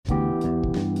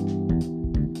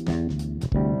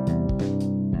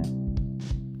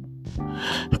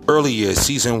Earlier,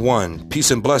 season 1. Peace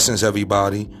and blessings,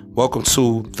 everybody. Welcome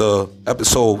to the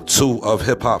episode 2 of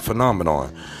Hip Hop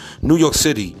Phenomenon. New York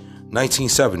City,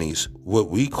 1970s, what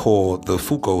we call the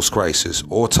Fiscal Crisis.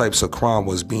 All types of crime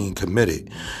was being committed.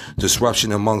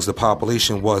 Disruption amongst the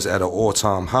population was at an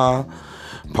all-time high.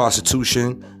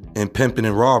 Prostitution and pimping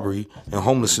and robbery and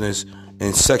homelessness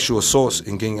and sexual assaults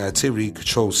and gang activity,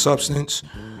 controlled substance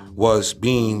was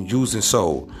being used and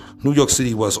sold. New York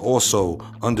City was also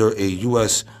under a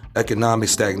U.S. economic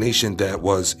stagnation that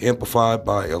was amplified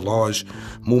by a large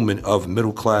movement of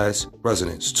middle-class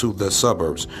residents to the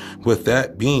suburbs. With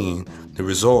that being the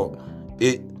result,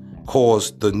 it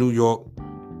caused the New York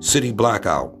City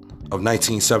blackout of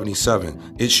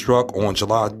 1977. It struck on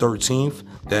July 13th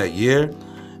that year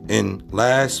and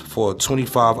lasted for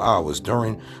 25 hours,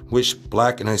 during which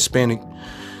Black and Hispanic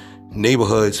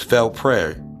neighborhoods fell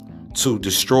prey to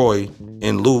destroy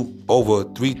and loot. Over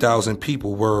 3,000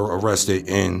 people were arrested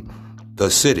in the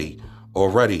city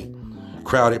already.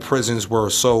 Crowded prisons were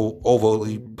so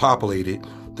overly populated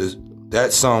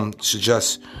that some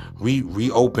suggest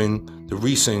reopen the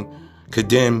recent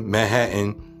condemned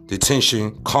Manhattan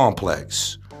detention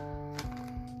complex.